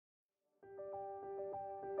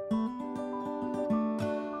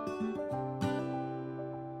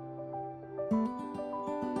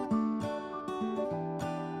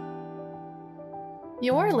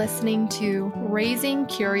you're listening to Raising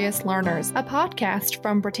Curious Learners, a podcast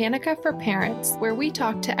from Britannica for Parents, where we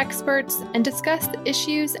talk to experts and discuss the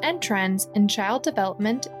issues and trends in child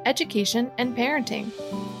development, education, and parenting.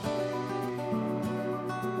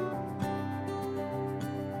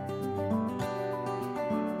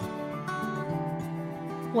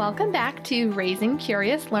 Welcome back to Raising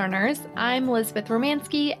Curious Learners. I'm Elizabeth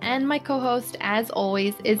Romanski, and my co-host, as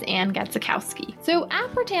always, is Ann Getzikowski. So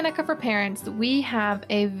at Britannica for Parents, we have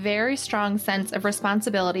a very strong sense of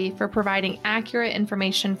responsibility for providing accurate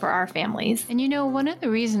information for our families. And you know, one of the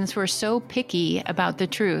reasons we're so picky about the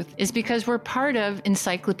truth is because we're part of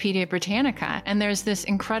Encyclopedia Britannica, and there's this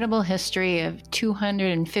incredible history of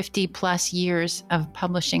 250 plus years of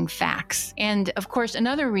publishing facts. And of course,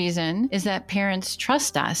 another reason is that parents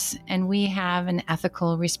trust us, and we have an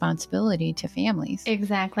ethical responsibility to families.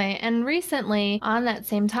 Exactly. And recently, on that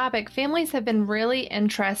same topic, families have been really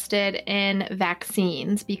interested in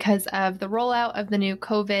vaccines because of the rollout of the new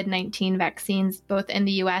COVID-19 vaccines, both in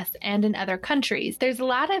the US and in other countries. There's a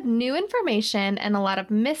lot of new information and a lot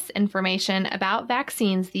of misinformation about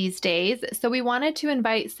vaccines these days, so we wanted to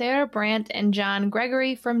invite Sarah Brandt and John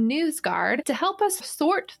Gregory from NewsGuard to help us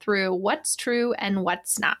sort through what's true and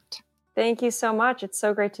what's not. Thank you so much. It's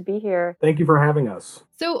so great to be here. Thank you for having us.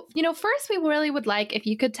 So, first we really would like if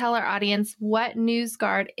you could tell our audience what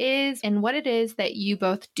NewsGuard is and what it is that you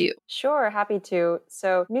both do. Sure, happy to.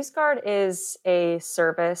 So NewsGuard is a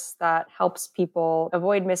service that helps people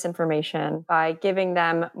avoid misinformation by giving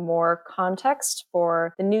them more context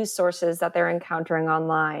for the news sources that they're encountering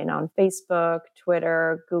online on Facebook,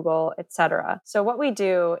 Twitter, Google, etc. So what we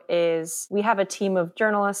do is we have a team of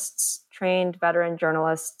journalists, trained veteran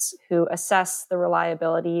journalists who assess the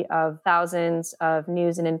reliability of thousands of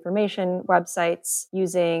news and information websites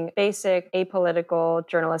using basic apolitical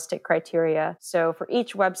journalistic criteria. So for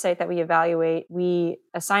each website that we evaluate, we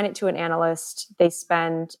assign it to an analyst. They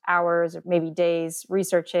spend hours or maybe days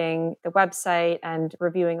researching the website and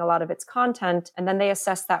reviewing a lot of its content. And then they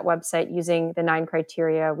assess that website using the 9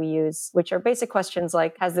 criteria we use, which are basic questions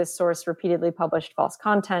like, has this source repeatedly published false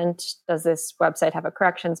content? Does this website have a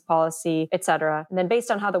corrections policy, etc.? And then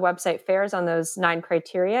based on how the website fares on those 9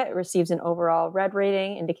 criteria, it receives an overall red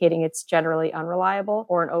rating, indicating it's generally unreliable,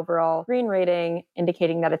 or an overall green rating,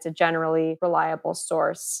 indicating that it's a generally reliable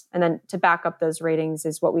source. And then to back up those ratings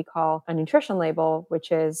is what we call a nutrition label,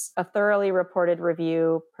 which is a thoroughly reported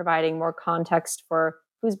review providing more context for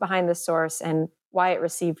who's behind the source and why it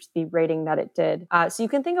received the rating that it did. So you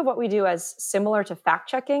can think of what we do as similar to fact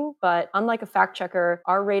checking, but unlike a fact checker,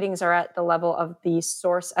 our ratings are at the level of the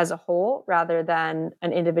source as a whole rather than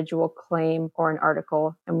an individual claim or an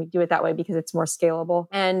article. And we do it that way because it's more scalable.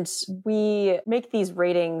 And we make these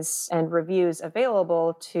ratings and reviews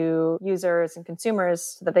available to users and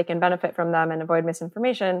consumers so that they can benefit from them and avoid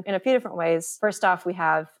misinformation in a few different ways. First off, we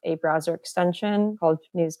have a browser extension called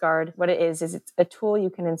NewsGuard. What it is it's a tool you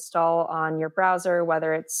can install on your browser,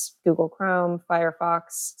 whether it's Google Chrome,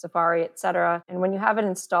 Firefox, Safari, etc. And when you have it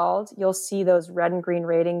installed, you'll see those red and green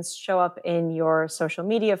ratings show up in your social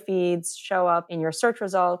media feeds, show up in your search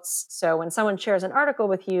results. So when someone shares an article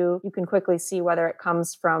with you, you can quickly see whether it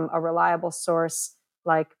comes from a reliable source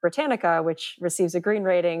like Britannica, which receives a green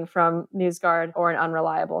rating from NewsGuard, or an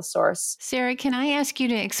unreliable source. Sarah, can I ask you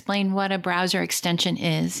to explain what a browser extension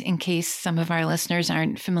is in case some of our listeners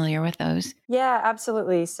aren't familiar with those? Yeah,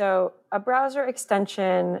 absolutely. So a browser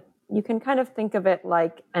extension, you can kind of think of it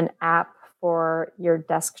like an app for your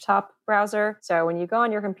desktop browser. So when you go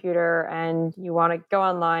on your computer and you want to go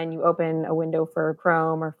online, you open a window for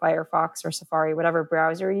Chrome or Firefox or Safari, whatever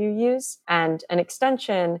browser you use. And an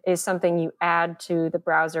extension is something you add to the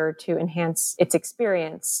browser to enhance its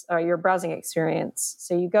experience, or your browsing experience.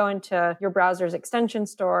 So you go into your browser's extension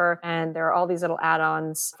store and there are all these little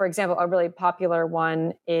add-ons. For example, a really popular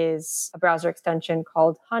one is a browser extension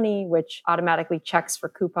called Honey, which automatically checks for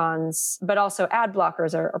coupons, but also ad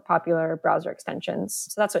blockers are popular browser extensions.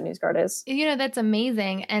 So that's what NewsGuard is. That's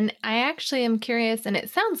amazing. And I actually am curious, and it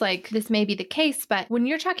sounds like this may be the case, but when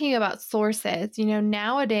you're talking about sources,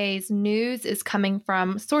 nowadays news is coming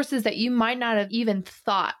from sources that you might not have even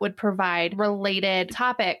thought would provide related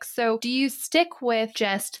topics. So do you stick with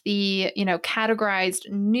just the, categorized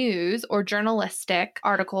news or journalistic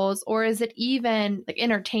articles, or is it even like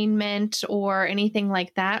entertainment or anything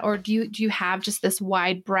like that? Or do you have just this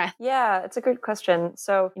wide breadth? Yeah, it's a good question.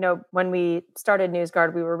 So, when we started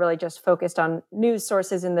NewsGuard, we were really just just focused on news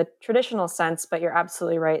sources in the traditional sense, but you're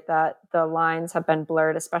absolutely right that the lines have been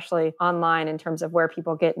blurred, especially online in terms of where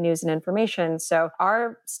people get news and information. So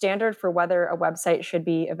our standard for whether a website should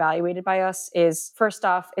be evaluated by us is, first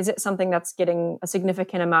off, is it something that's getting a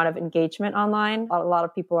significant amount of engagement online? A lot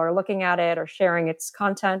of people are looking at it or sharing its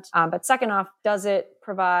content. But second off, does it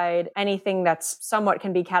provide anything that's somewhat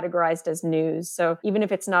can be categorized as news? So even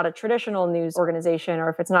if it's not a traditional news organization, or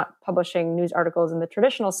if it's not publishing news articles in the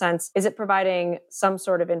traditional sense, is it providing some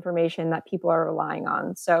sort of information that people are relying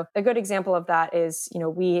on? So a good example of that is,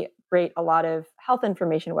 we rate a lot of health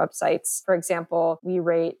information websites. For example, we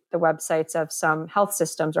rate the websites of some health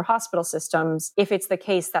systems or hospital systems if it's the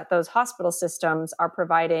case that those hospital systems are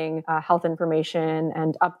providing health information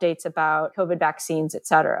and updates about COVID vaccines, et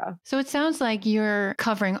cetera. So it sounds like you're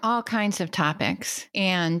covering all kinds of topics,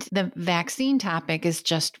 and the vaccine topic is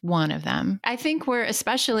just one of them. I think we're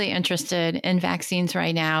especially interested in vaccines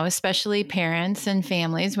right now, especially parents and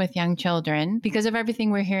families with young children, because of everything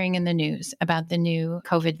we're hearing in the news about the new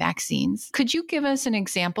COVID vaccines. Could you give us an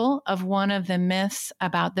example of one of the myths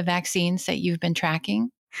about the vaccines that you've been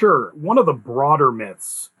tracking? Sure. One of the broader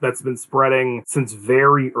myths that's been spreading since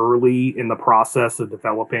very early in the process of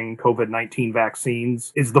developing COVID-19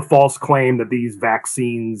 vaccines is the false claim that these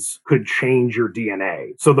vaccines could change your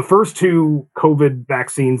DNA. So the first two COVID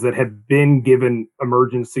vaccines that have been given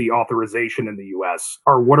emergency authorization in the US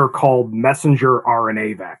are what are called messenger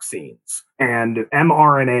RNA vaccines. And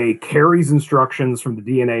mRNA carries instructions from the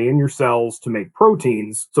DNA in your cells to make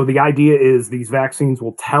proteins. So the idea is these vaccines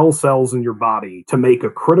will tell cells in your body to make a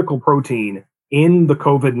critical protein in the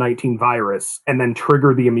COVID-19 virus and then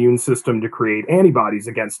trigger the immune system to create antibodies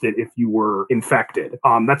against it if you were infected.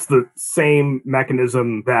 That's the same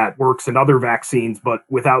mechanism that works in other vaccines, but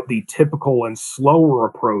without the typical and slower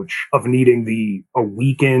approach of needing a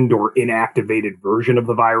weakened or inactivated version of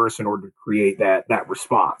the virus in order to create that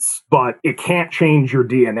response. But it can't change your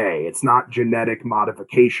DNA. It's not genetic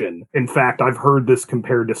modification. In fact, I've heard this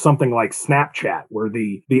compared to something like Snapchat, where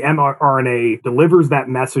the mRNA delivers that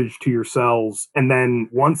message to your cells, and then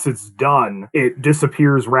once it's done, it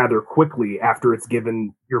disappears rather quickly after it's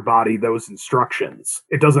given your body those instructions.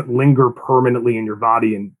 It doesn't linger permanently in your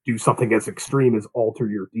body and do something as extreme as alter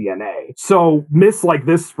your DNA. So myths like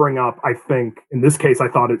this spring up, I think, in this case, I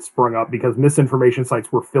thought it sprung up because misinformation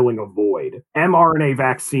sites were filling a void. mRNA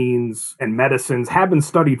vaccines and medicines have been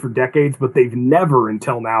studied for decades, but they've never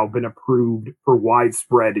until now been approved for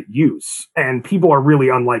widespread use. And people are really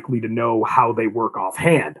unlikely to know how they work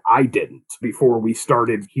offhand. I didn't before we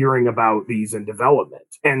started hearing about these in development.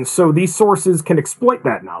 And so these sources can exploit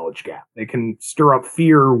that knowledge gap. They can stir up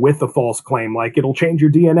fear with a false claim like it'll change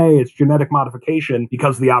your DNA, it's genetic modification,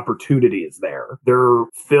 because the opportunity is there. They're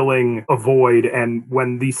filling a void, and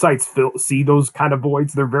when these sites see those kind of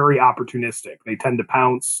voids, they're very opportunistic. They tend to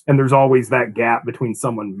pounce, and there's always that gap between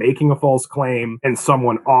someone making a false claim and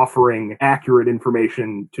someone offering accurate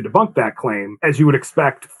information to debunk that claim. As you would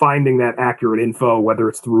expect, finding that accurate info, whether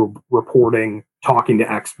it's through reporting, talking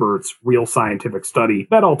to experts, real scientific study,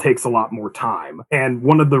 that all takes a lot more time. And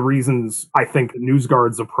one of the reasons I think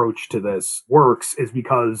NewsGuard's approach to this works is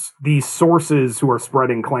because these sources who are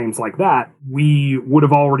spreading claims like that, we would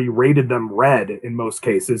have already rated them red in most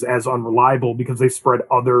cases as unreliable because they spread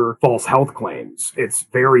other false health claims. It's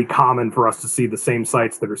very common for us to see the same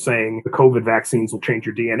sites that are saying the COVID vaccines will change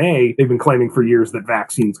your DNA. They've been claiming for years that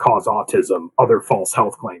vaccines cause autism, other false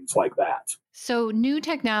health claims like that. So new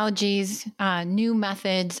technologies, new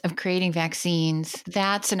methods of creating vaccines,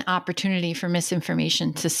 that's an opportunity for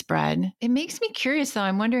misinformation to spread. It makes me curious, though.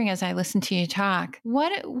 I'm wondering as I listen to you talk,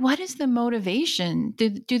 what is the motivation?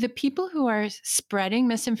 Do the people who are spreading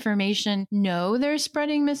misinformation know they're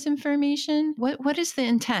spreading misinformation? What is the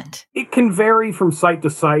intent? It can vary from site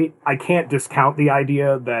to site. I can't discount the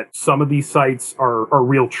idea that some of these sites are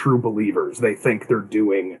real true believers. They think they're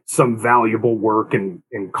doing some valuable work in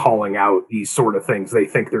calling out these sort of things. They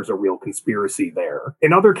think there's a real conspiracy there.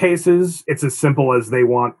 In other cases, it's as simple as they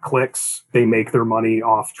want clicks. They make their money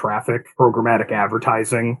off traffic, programmatic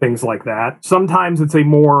advertising, things like that. Sometimes it's a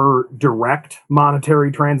more direct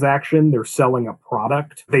monetary transaction. They're selling a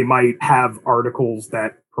product. They might have articles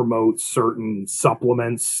that promote certain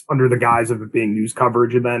supplements under the guise of it being news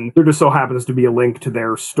coverage, and then there just so happens to be a link to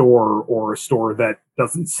their store or a store that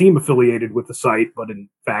doesn't seem affiliated with the site, but in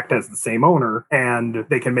fact has the same owner, and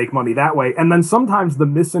they can make money that way. And then sometimes the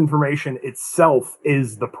misinformation itself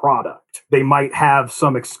is the product. They might have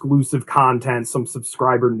some exclusive content, some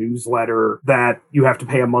subscriber newsletter that you have to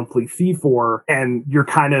pay a monthly fee for, and you're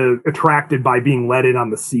kind of attracted by being let in on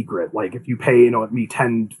the secret. Like if you pay, me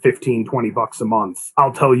 10, 15, 20 bucks a month,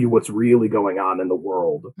 I'll tell you what's really going on in the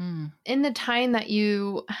world. In the time that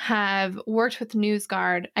you have worked with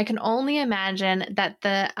NewsGuard, I can only imagine that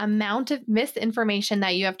the amount of misinformation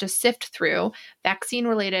that you have to sift through, vaccine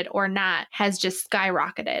related or not, has just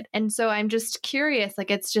skyrocketed. And so I'm just curious,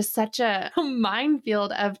 it's just such a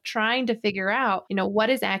minefield of trying to figure out, what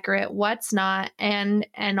is accurate, what's not, and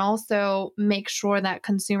also make sure that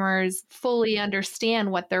consumers fully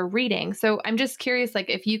understand what they're reading. So I'm just curious,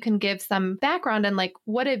 if you can give some background and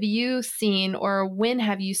what have you seen, or when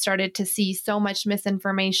have you started to see so much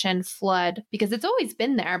misinformation flood? Because it's always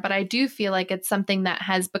been there, but I do feel like it's something that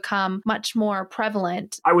has become much more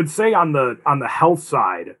prevalent. I would say on the health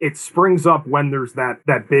side, it springs up when there's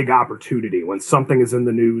that big opportunity. When something is in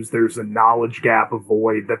the news, there's a knowledge gap, a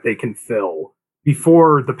void that they can fill.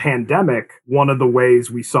 Before the pandemic, one of the ways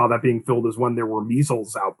we saw that being filled is when there were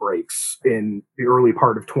measles outbreaks in the early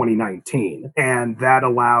part of 2019. And that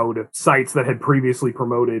allowed sites that had previously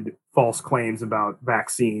promoted false claims about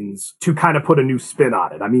vaccines to kind of put a new spin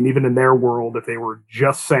on it. I mean, even in their world, if they were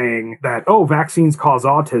just saying that, vaccines cause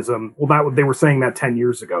autism, well, they were saying that 10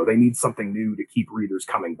 years ago. They need something new to keep readers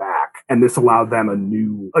coming back. And this allowed them a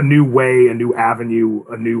new way, a new avenue,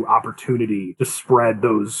 a new opportunity to spread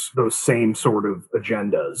those same sort of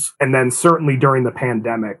agendas. And then certainly during the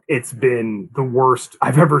pandemic, it's been the worst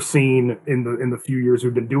I've ever seen in the few years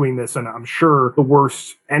we've been doing this. And I'm sure the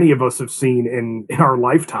worst any of us have seen in our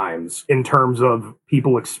lifetime, in terms of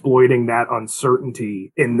people exploiting that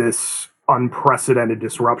uncertainty in this unprecedented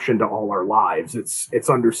disruption to all our lives. It's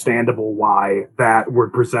understandable why that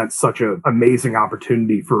would present such an amazing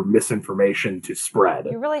opportunity for misinformation to spread.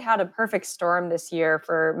 You really had a perfect storm this year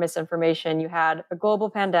for misinformation. You had a global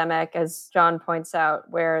pandemic, as John points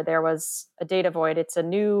out, where there was a data void. It's a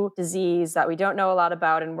new disease that we don't know a lot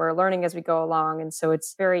about, and we're learning as we go along. And so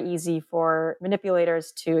it's very easy for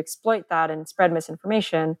manipulators to exploit that and spread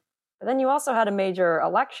misinformation. But then you also had a major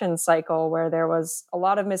election cycle where there was a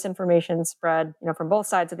lot of misinformation spread, from both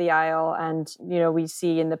sides of the aisle. And, we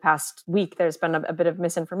see in the past week, there's been a bit of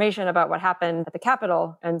misinformation about what happened at the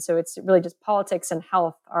Capitol. And so it's really just politics and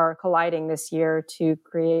health are colliding this year to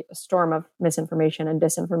create a storm of misinformation and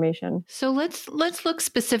disinformation. So let's look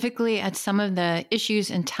specifically at some of the issues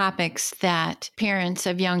and topics that parents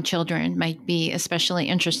of young children might be especially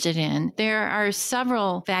interested in. There are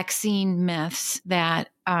several vaccine myths that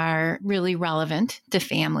are really relevant to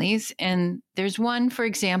families. And there's one, for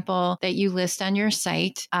example, that you list on your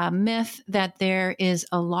site, a myth that there is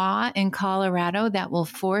a law in Colorado that will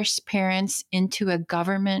force parents into a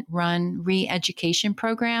government-run re-education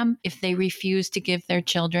program if they refuse to give their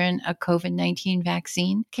children a COVID-19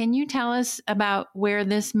 vaccine. Can you tell us about where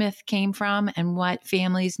this myth came from and what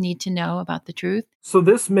families need to know about the truth? So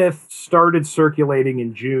this myth started circulating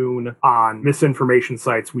in June on misinformation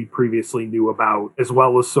sites we previously knew about, as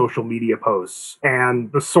well as social media posts.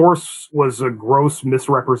 And the source was a gross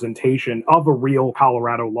misrepresentation of a real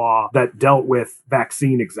Colorado law that dealt with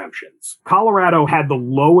vaccine exemptions. Colorado had the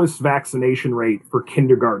lowest vaccination rate for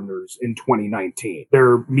kindergartners in 2019.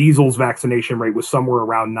 Their measles vaccination rate was somewhere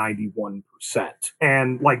around 91%.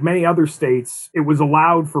 And like many other states, it was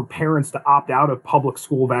allowed for parents to opt out of public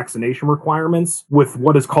school vaccination requirements with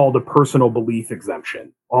what is called a personal belief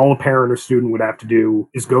exemption. All a parent or student would have to do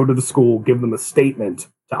is go to the school, give them a statement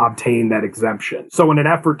to obtain that exemption. So in an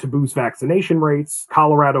effort to boost vaccination rates,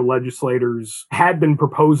 Colorado legislators had been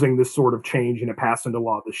proposing this sort of change, and it passed into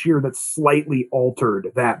law this year that slightly altered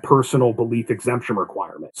that personal belief exemption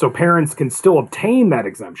requirement. So parents can still obtain that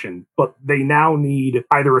exemption, but they now need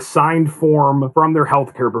either a signed form from their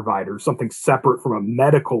healthcare provider, something separate from a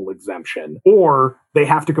medical exemption, or they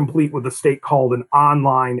have to complete what the state called an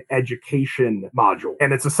online education module.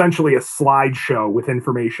 And it's essentially a slideshow with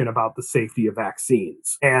information about the safety of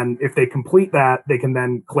vaccines. And if they complete that, they can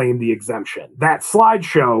then claim the exemption. That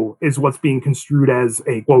slideshow is what's being construed as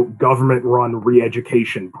a, quote, government-run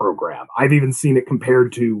re-education program. I've even seen it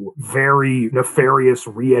compared to very nefarious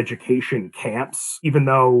re-education camps, even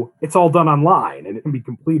though it's all done online and it can be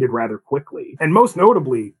completed rather quickly. And most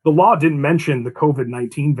notably, the law didn't mention the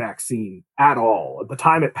COVID-19 vaccine at all. At the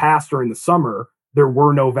time it passed during the summer, there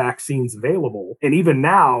were no vaccines available. And even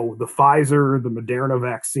now, the Pfizer, the Moderna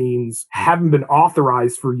vaccines haven't been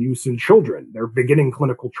authorized for use in children. They're beginning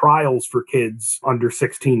clinical trials for kids under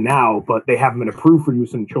 16 now, but they haven't been approved for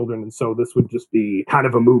use in children. And so this would just be kind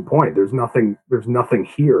of a moot point. There's nothing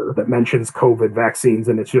here that mentions COVID vaccines.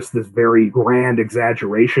 And it's just this very grand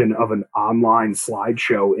exaggeration of an online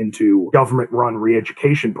slideshow into government-run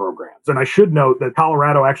re-education programs. And I should note that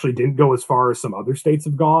Colorado actually didn't go as far as some other states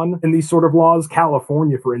have gone in these sort of laws.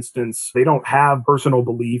 California, for instance, they don't have personal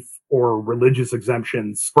belief or religious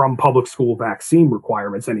exemptions from public school vaccine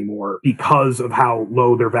requirements anymore because of how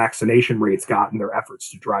low their vaccination rates got in their efforts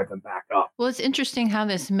to drive them back up. Well, it's interesting how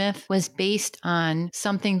this myth was based on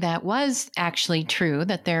something that was actually true,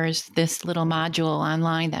 that there's this little module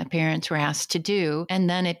online that parents were asked to do, and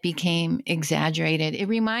then it became exaggerated. It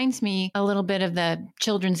reminds me a little bit of the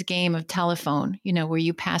children's game of telephone, where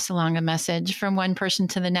you pass along a message from one person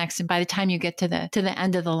to the next, and by the time you get to the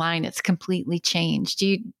end of the line, it's completely changed.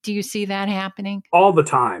 Do you see that happening? All the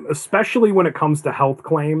time, especially when it comes to health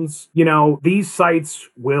claims. These sites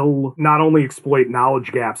will not only exploit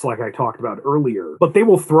knowledge gaps like I talked about earlier, but they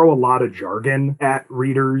will throw a lot of jargon at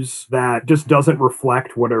readers that just doesn't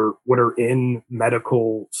reflect what are in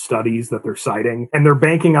medical studies that they're citing. And they're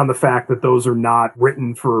banking on the fact that those are not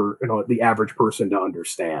written for, the average person to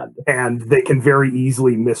understand. And they can very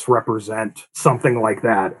easily misrepresent something like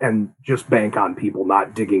that and just bank on people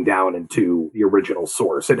not digging down into the original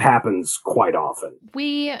source. It happens quite often.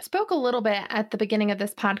 We spoke a little bit at the beginning of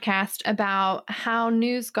this podcast about how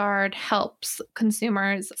NewsGuard helps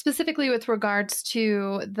consumers, specifically with regards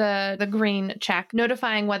to the green check,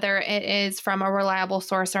 notifying whether it is from a reliable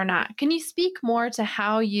source or not. Can you speak more to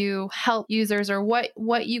how you help users or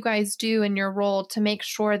what you guys do in your role to make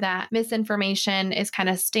sure that misinformation is kind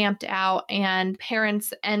of stamped out and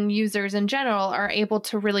parents and users in general are able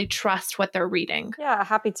to really trust what they're reading? Yeah,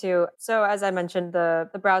 happy to. So as I mentioned, the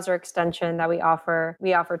browser extension that we offer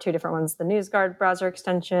two different ones, the NewsGuard browser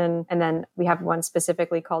extension, and then we have one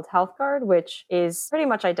specifically called HealthGuard, which is pretty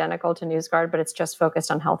much identical to NewsGuard, but it's just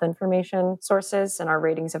focused on health information sources and our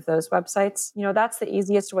ratings of those websites. That's the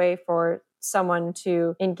easiest way for someone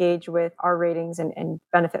to engage with our ratings and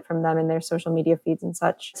benefit from them in their social media feeds and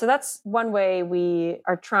such. So that's one way we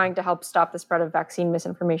are trying to help stop the spread of vaccine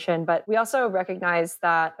misinformation. But we also recognize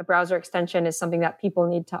that a browser extension is something that people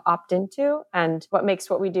need to opt into. And what makes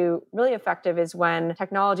what we do really effective is when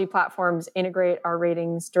technology platforms integrate our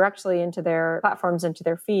ratings directly into their platforms, into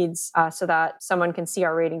their feeds, so that someone can see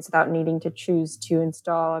our ratings without needing to choose to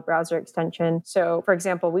install a browser extension. So for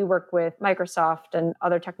example, we work with Microsoft and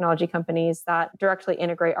other technology companies that directly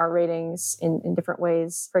integrate our ratings in different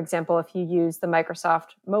ways. For example, if you use the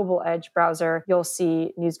Microsoft Mobile Edge browser, you'll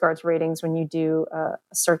see NewsGuard's ratings when you do a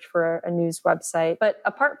search for a news website. But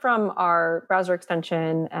apart from our browser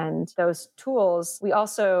extension and those tools, we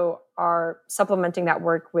also are supplementing that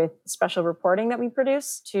work with special reporting that we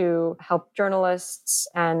produce to help journalists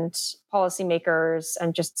and policymakers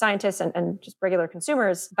and just scientists and just regular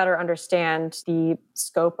consumers better understand the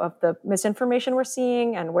scope of the misinformation we're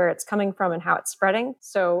seeing and where it's coming from and how it's spreading.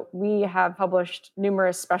 So we have published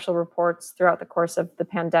numerous special reports throughout the course of the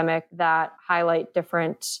pandemic that highlight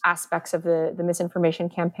different aspects of the misinformation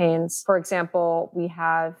campaigns. For example, we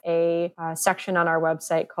have a section on our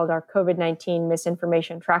website called our COVID-19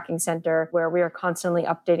 Misinformation Tracking Center, where we are constantly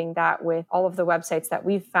updating that with all of the websites that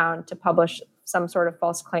we've found to publish some sort of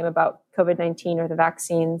false claim about COVID-19 or the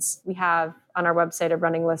vaccines. We have on our website a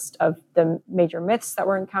running list of the major myths that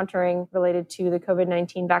we're encountering related to the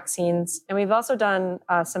COVID-19 vaccines. And we've also done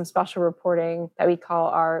some special reporting that we call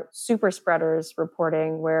our super spreaders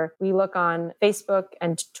reporting, where we look on Facebook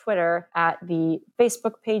and Twitter at the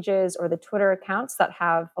Facebook pages or the Twitter accounts that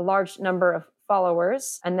have a large number of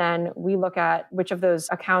followers. And then we look at which of those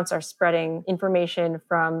accounts are spreading information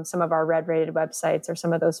from some of our red rated websites or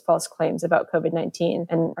some of those false claims about COVID-19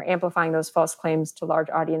 and are amplifying those false claims to large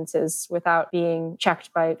audiences without being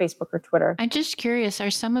checked by Facebook or Twitter. I'm just curious, are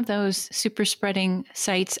some of those super spreading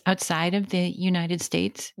sites outside of the United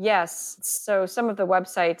States? Yes. So some of the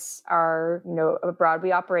websites are, abroad.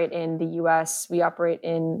 We operate in the US, we operate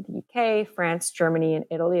in the UK, France, Germany, and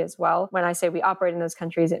Italy as well. When I say we operate in those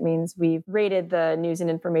countries, it means we've rated the news and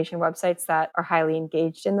information websites that are highly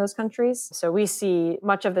engaged in those countries. So we see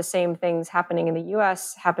much of the same things happening in the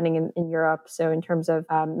US, happening in Europe. So in terms of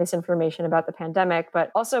misinformation about the pandemic,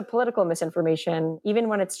 but also political misinformation, even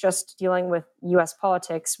when it's just dealing with US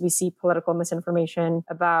politics, we see political misinformation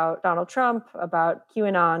about Donald Trump, about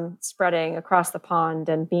QAnon spreading across the pond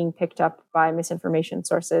and being picked up by misinformation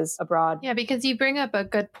sources abroad. Yeah, because you bring up a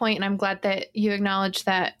good point, and I'm glad that you acknowledge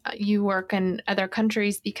that you work in other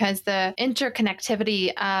countries, because the interconnection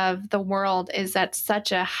interconnectivity of the world is at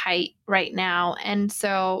such a height right now. And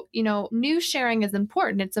so, news sharing is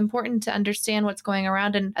important. It's important to understand what's going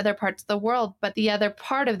around in other parts of the world. But the other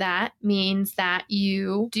part of that means that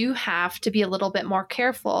you do have to be a little bit more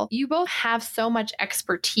careful. You both have so much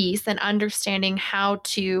expertise in understanding how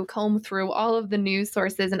to comb through all of the news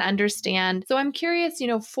sources and understand. So I'm curious,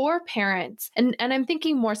 for parents, and I'm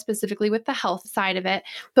thinking more specifically with the health side of it,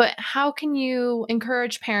 but how can you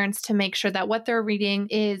encourage parents to make sure that what they're reading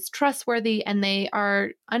is trustworthy and they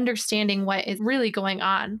are understanding what is really going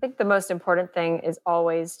on? I think the most important thing is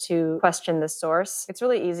always to question the source. It's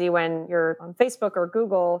really easy when you're on Facebook or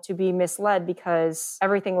Google to be misled because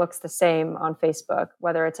everything looks the same on Facebook,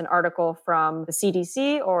 whether it's an article from the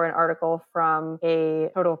CDC or an article from a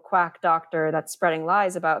total quack doctor that's spreading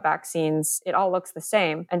lies about vaccines. It all looks the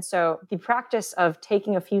same. And so the practice of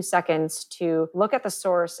taking a few seconds to look at the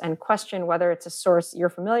source and question whether it's a source you're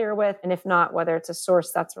familiar with, and if not, whether it's a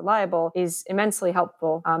source that's reliable, is immensely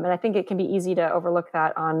helpful. And I think it can be easy to overlook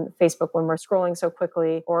that on Facebook when we're scrolling so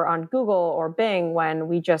quickly, or on Google or Bing when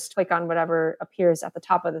we just click on whatever appears at the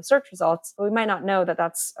top of the search results, but we might not know that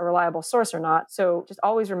that's a reliable source or not. So just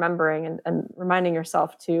always remembering and reminding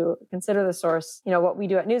yourself to consider the source. What we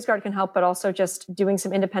do at NewsGuard can help, but also just doing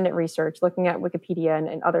some independent research, looking at Wikipedia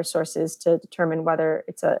and other sources to determine whether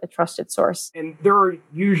it's a trusted source. And there are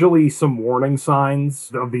usually some warning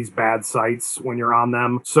signs of these bad sites when you're on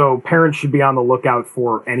them. So parents should be on the lookout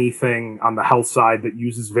for anything on the health side that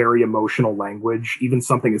uses very emotional language. Even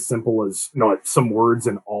something as simple as, some words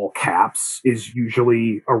in all caps is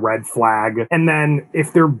usually a red flag. And then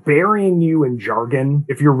if they're burying you in jargon,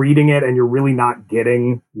 if you're reading it and you're really not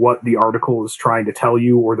getting what the article is trying to tell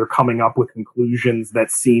you, or they're coming up with conclusions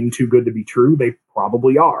that seem too good to be true, they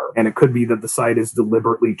probably are. And it could be that the site is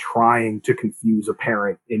deliberately trying to confuse a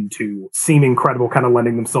parent into seeming credible, kind of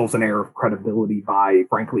lending themselves an air of credibility by,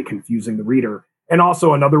 frankly, confusing the reader. And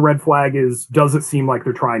also another red flag is, does it seem like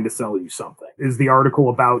they're trying to sell you something? Is the article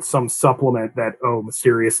about some supplement that,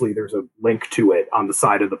 mysteriously there's a link to it on the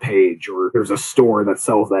side of the page, or there's a store that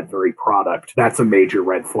sells that very product? That's a major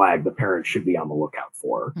red flag the parents should be on the lookout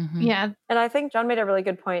for. Mm-hmm. Yeah. And I think John made a really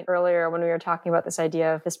good point earlier when we were talking about this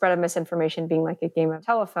idea of the spread of misinformation being like a game of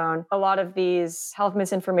telephone. A lot of these health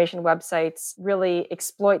misinformation websites really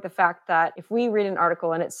exploit the fact that if we read an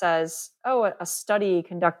article and it says, a study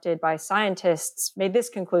conducted by scientists made this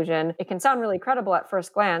conclusion, it can sound really credible at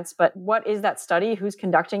first glance, but what is that study? Who's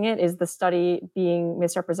conducting it? Is the study being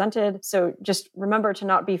misrepresented? So just remember to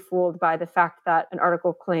not be fooled by the fact that an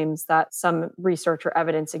article claims that some research or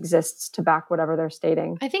evidence exists to back whatever they're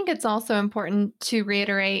stating. I think it's also important to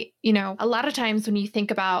reiterate, a lot of times when you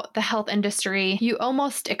think about the health industry, you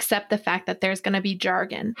almost accept the fact that there's going to be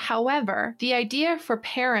jargon. However, the idea for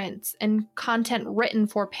parents and content written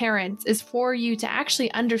for parents is for you to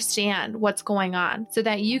actually understand what's going on so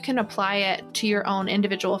that you can apply it to your own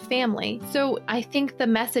individual family. So I think the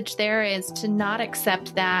message there is to not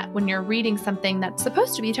accept that when you're reading something that's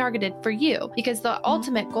supposed to be targeted for you, because the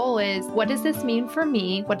ultimate goal is, what does this mean for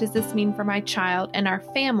me? What does this mean for my child and our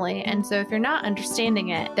family? And so if you're not understanding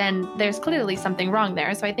it, then there's clearly something wrong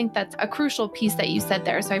there. So I think that's a crucial piece that you said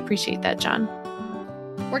there. So I appreciate that, John.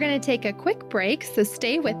 We're going to take a quick break, so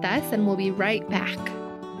stay with us and we'll be right back.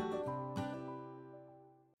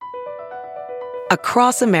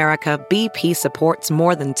 Across America, BP supports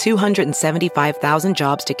more than 275,000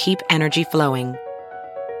 jobs to keep energy flowing.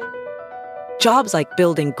 Jobs like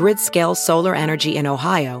building grid-scale solar energy in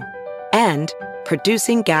Ohio and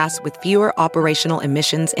producing gas with fewer operational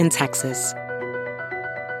emissions in Texas.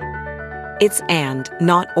 It's and,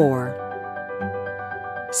 not or.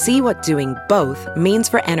 See what doing both means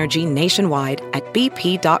for energy nationwide at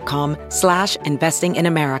bp.com/investing in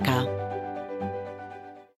America.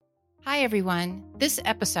 Hi, everyone. This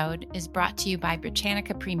episode is brought to you by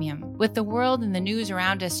Britannica Premium. With the world and the news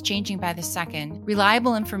around us changing by the second,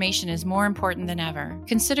 reliable information is more important than ever.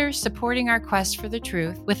 Consider supporting our quest for the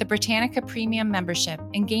truth with a Britannica Premium membership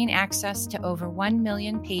and gain access to over 1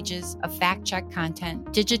 million pages of fact-check content,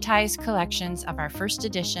 digitized collections of our first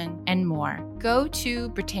edition, and more. Go to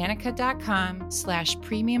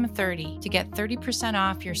Britannica.com/premium30 to get 30%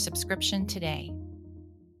 off your subscription today.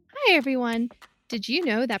 Hi, everyone. Did you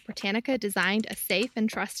know that Britannica designed a safe and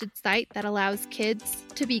trusted site that allows kids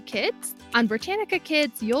to be kids? On Britannica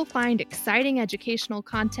Kids, you'll find exciting educational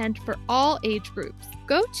content for all age groups.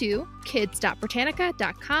 Go to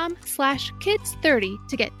kids.britannica.com/kids30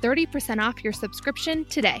 to get 30% off your subscription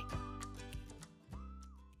today.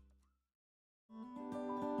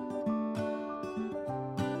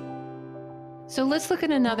 So let's look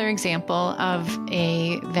at another example of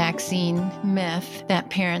a vaccine myth that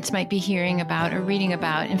parents might be hearing about or reading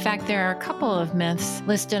about. In fact, there are a couple of myths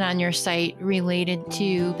listed on your site related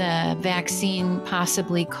to the vaccine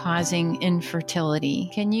possibly causing infertility.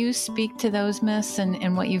 Can you speak to those myths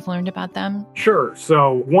and what you've learned about them? Sure.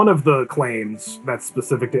 So one of the claims that's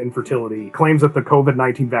specific to infertility claims that the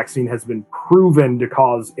COVID-19 vaccine has been proven to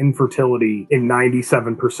cause infertility in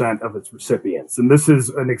 97% of its recipients. And this is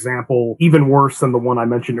an example even worse than the one I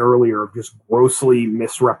mentioned earlier of just grossly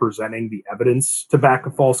misrepresenting the evidence to back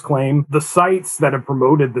a false claim. The sites that have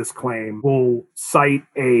promoted this claim will cite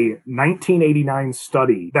a 1989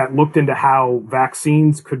 study that looked into how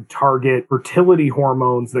vaccines could target fertility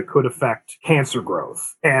hormones that could affect cancer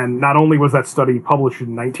growth. And not only was that study published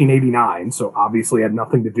in 1989, so obviously had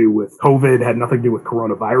nothing to do with COVID, had nothing to do with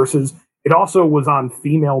coronaviruses, it also was on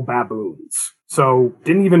female baboons. So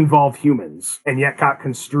didn't even involve humans, and yet got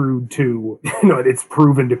construed to, it's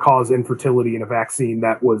proven to cause infertility in a vaccine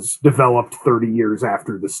that was developed 30 years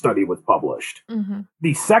after the study was published. Mm-hmm.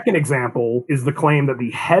 The second example is the claim that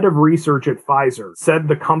the head of research at Pfizer said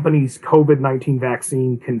the company's COVID-19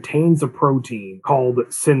 vaccine contains a protein called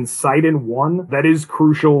syncytin-1 that is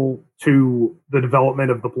crucial to the development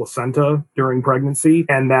of the placenta during pregnancy,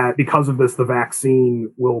 and that because of this, the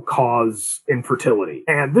vaccine will cause infertility.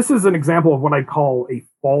 And this is an example of what I call a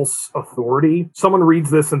false authority. Someone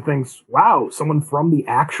reads this and thinks, wow, someone from the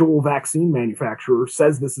actual vaccine manufacturer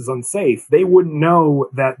says this is unsafe. They wouldn't know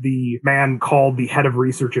that the man called the head of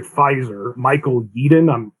research at Pfizer, Michael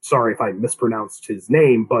Yeadon, I'm sorry if I mispronounced his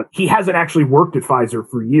name, but he hasn't actually worked at Pfizer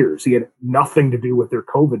for years. He had nothing to do with their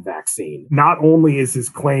COVID vaccine. Not only is his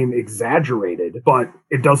claim exaggerated, but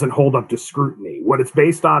it doesn't hold up to scrutiny. What it's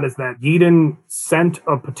based on is that Yeadon sent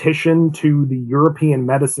a petition to the European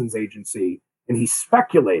Medicines Agency, and he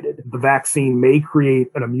speculated the vaccine may create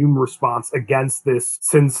an immune response against this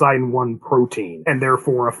syncytin-1 protein and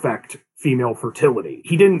therefore affect female fertility.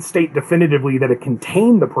 He didn't state definitively that it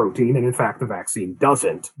contained the protein, and in fact, the vaccine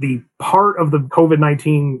doesn't. The part of the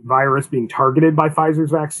COVID-19 virus being targeted by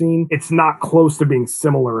Pfizer's vaccine, it's not close to being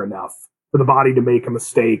similar enough for the body to make a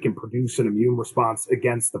mistake and produce an immune response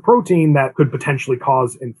against the protein that could potentially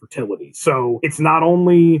cause infertility. So it's not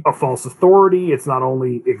only a false authority, it's not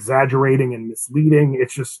only exaggerating and misleading,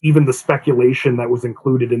 it's just even the speculation that was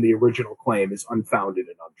included in the original claim is unfounded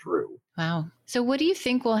and untrue. Wow. So what do you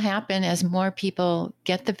think will happen as more people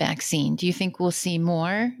get the vaccine? Do you think we'll see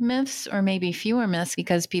more myths or maybe fewer myths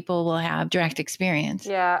because people will have direct experience?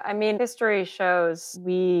 Yeah, I mean, history shows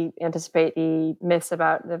we anticipate the myths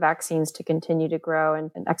about the vaccines to continue to grow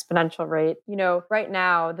at an exponential rate. Right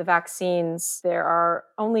now, the vaccines, there are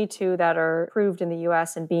only 2 that are approved in the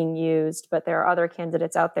US and being used, but there are other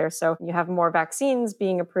candidates out there. So you have more vaccines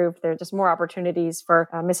being approved. There are just more opportunities for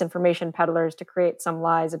misinformation peddlers to create some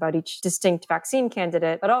lies about each distinct vaccine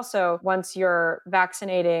candidate. But also, once you're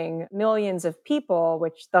vaccinating millions of people,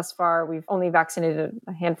 which thus far we've only vaccinated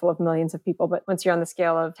a handful of millions of people, but once you're on the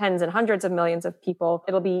scale of tens and hundreds of millions of people,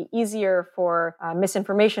 it'll be easier for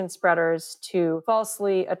misinformation spreaders to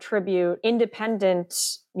falsely attribute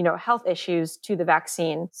independent health issues to the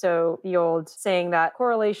vaccine. So the old saying that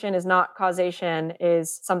correlation is not causation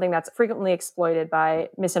is something that's frequently exploited by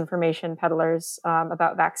misinformation peddlers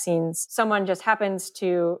about vaccines. Someone just happens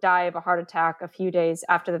to die of a heart attack a few days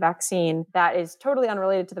after the vaccine that is totally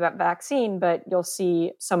unrelated to the vaccine, but you'll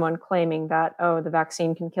see someone claiming that, oh, the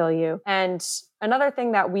vaccine can kill you. And another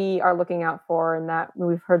thing that we are looking out for and that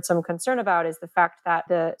we've heard some concern about is the fact that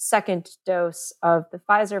the second dose of the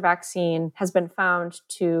Pfizer vaccine has been found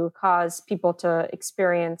to cause people to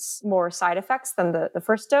experience more side effects than the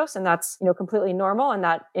first dose. And that's, completely normal. And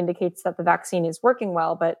that indicates that the vaccine is working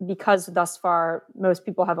well. But because thus far, most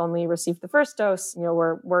people have only received the first dose,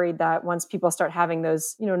 we're worried that once people start having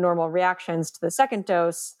those, normal reactions to the second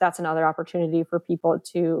dose, that's another opportunity for people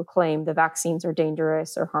to claim the vaccines are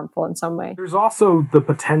dangerous or harmful in some way. There's also the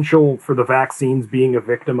potential for the vaccines being a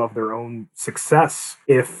victim of their own success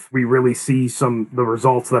if we really see the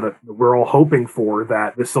results that we're all hoping for,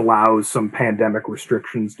 that this allows some pandemic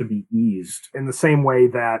restrictions to be eased. In the same way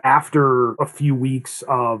that after a few weeks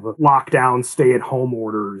of lockdown, stay-at-home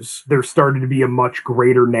orders, there started to be a much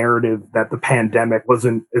greater narrative that the pandemic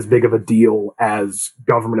wasn't as big of a deal as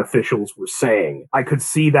government officials were saying. I could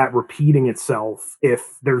see that repeating itself if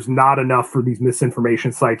there's not enough for these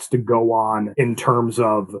misinformation sites to go on in terms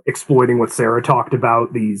of exploiting what Sarah talked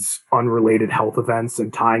about, these unrelated health events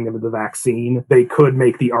and tying them to the vaccine. They could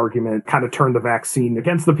make the argument, kind of turn the vaccine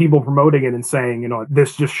against the people promoting it and saying,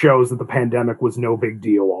 this just shows that the pandemic was no big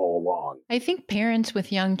deal all along. long. I think parents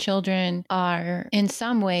with young children are in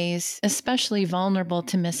some ways especially vulnerable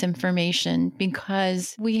to misinformation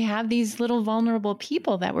because we have these little vulnerable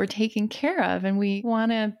people that we're taking care of, and we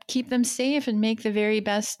want to keep them safe and make the very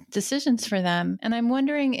best decisions for them. And I'm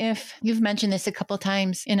wondering if you've mentioned this a couple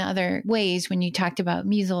times in other ways when you talked about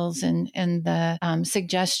measles and the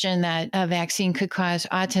suggestion that a vaccine could cause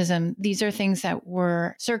autism. These are things that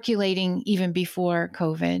were circulating even before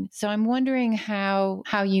COVID. So I'm wondering how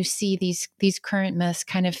you see these current myths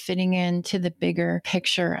kind of fitting into the bigger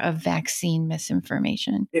picture of vaccine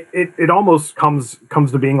misinformation. It almost comes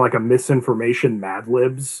to being like a misinformation Mad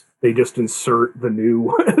Libs. They just insert the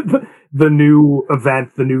new the new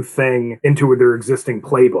event, the new thing into their existing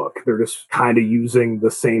playbook. They're just kind of using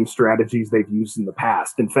the same strategies they've used in the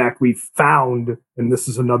past. In fact, we've found, and this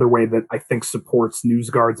is another way that I think supports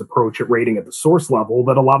NewsGuard's approach at rating at the source level,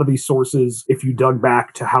 that a lot of these sources, if you dug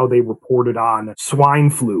back to how they reported on swine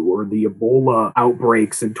flu or the Ebola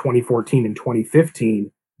outbreaks in 2014 and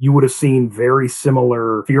 2015, you would have seen very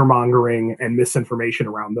similar fear-mongering and misinformation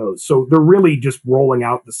around those. So they're really just rolling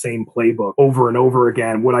out the same playbook over and over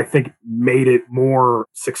again. What I think made it more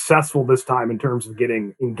successful this time in terms of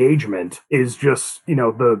getting engagement is just,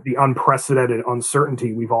 the unprecedented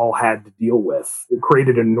uncertainty we've all had to deal with. It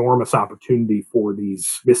created an enormous opportunity for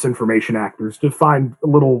these misinformation actors to find a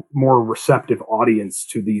little more receptive audience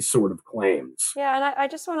to these sort of claims. Yeah, and I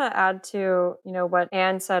just want to add to, what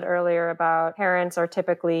Anne said earlier about parents are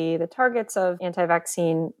typically the targets of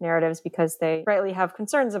anti-vaccine narratives because they rightly have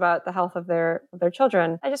concerns about the health of their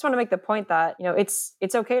children. I just want to make the point that,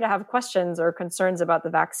 it's okay to have questions or concerns about the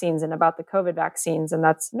vaccines and about the COVID vaccines, and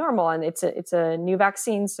that's normal. And it's a new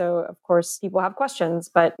vaccine, so of course people have questions,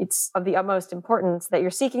 but it's of the utmost importance that you're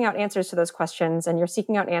seeking out answers to those questions, and you're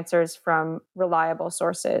seeking out answers from reliable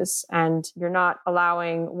sources, and you're not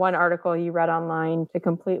allowing one article you read online to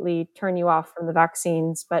completely turn you off from the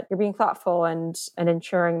vaccines, but you're being thoughtful and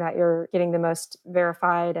ensuring that you're getting the most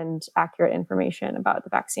verified and accurate information about the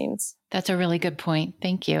vaccines. That's a really good point.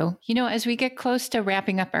 Thank you. As we get close to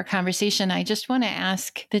wrapping up our conversation, I just want to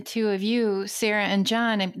ask the two of you, Sarah and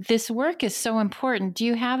John, this work is so important. Do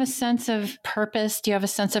you have a sense of purpose? Do you have a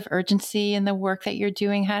sense of urgency in the work that you're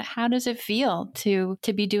doing? How does it feel to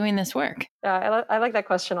be doing this work? I like that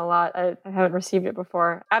question a lot. I haven't received it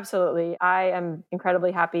before. Absolutely. I am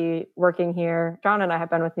incredibly happy working here. John and I have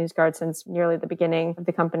been with NewsGuard since nearly the beginning of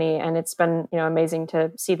the company, and it's been, amazing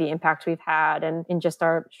to see the impact we've had and in just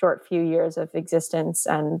our short few years of existence.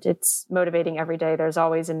 And it's motivating every day. There's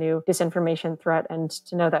always a new disinformation threat, and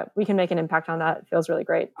to know that we can make an impact on that feels really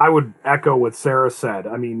great. I would echo what Sarah said.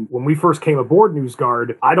 I mean, when we first came aboard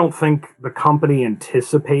NewsGuard, I don't think the company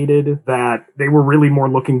anticipated that they were really more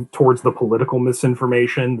looking towards the political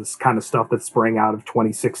misinformation, this kind of stuff that sprang out of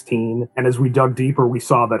 2016. And as we dug deeper, we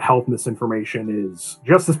saw that health misinformation is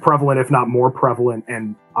just as prevalent, if not more prevalent,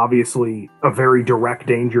 and obviously a very direct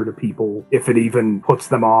danger to people if it even puts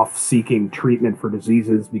them off seeking treatment for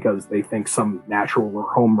diseases because they think some natural or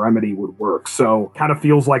home remedy would work. So kind of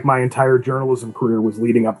feels like my entire journalism career was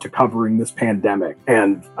leading up to covering this pandemic.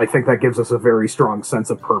 And I think that gives us a very strong sense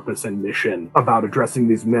of purpose and mission about addressing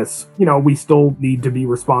these myths. We still need to be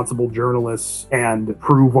responsible journalists and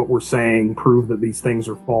prove what we're saying, prove that these things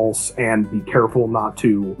are false, and be careful not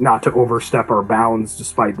to overstep our bounds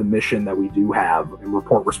despite the mission that we do have, and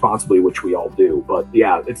report responsibly, which we all do. But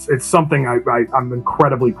yeah, it's something I'm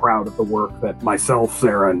incredibly proud of the work that myself,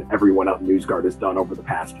 Sarah, and everyone at NewsGuard has done over the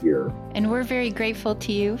past year. And we're very grateful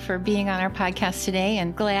to you for being on our podcast today,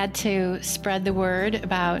 and glad to spread the word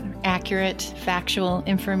about accurate, factual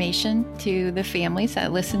information to the families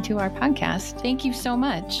that listen to our podcast. Thank you so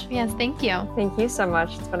much. Yes, thank you. Thank you so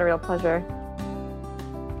much. It's been a real pleasure.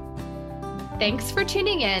 Thanks for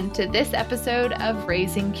tuning in to this episode of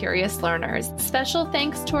Raising Curious Learners. Special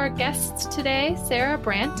thanks to our guests today, Sarah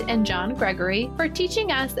Brandt and John Gregory, for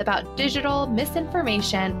teaching us about digital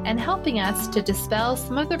misinformation and helping us to dispel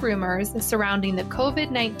some of the rumors surrounding the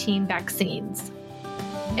COVID-19 vaccines.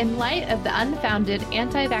 In light of the unfounded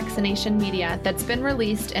anti-vaccination media that's been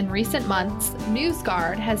released in recent months,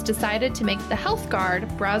 NewsGuard has decided to make the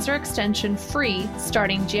HealthGuard browser extension free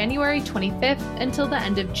starting January 25th until the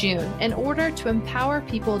end of June, in order to empower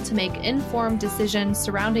people to make informed decisions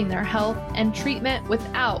surrounding their health and treatment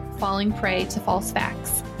without falling prey to false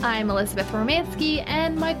facts. I'm Elizabeth Romansky,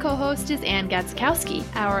 and my co-host is Ann Gatzkowski.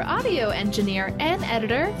 Our audio engineer and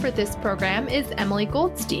editor for this program is Emily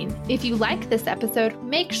Goldstein. If you like this episode,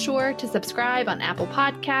 make sure to subscribe on Apple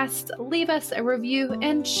Podcasts, leave us a review,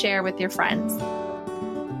 and share with your friends.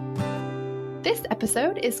 This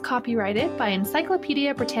episode is copyrighted by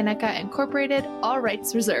Encyclopedia Britannica Incorporated, all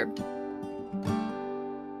rights reserved.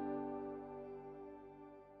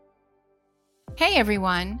 Hi,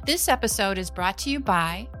 everyone. This episode is brought to you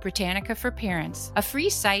by Britannica for Parents, a free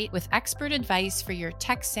site with expert advice for your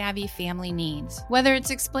tech-savvy family needs. Whether it's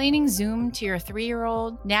explaining Zoom to your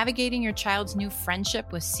 3-year-old, navigating your child's new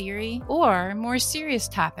friendship with Siri, or more serious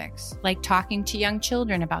topics like talking to young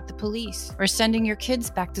children about the police or sending your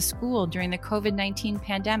kids back to school during the COVID-19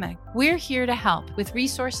 pandemic, we're here to help with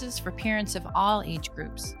resources for parents of all age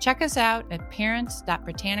groups. Check us out at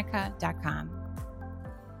parents.britannica.com.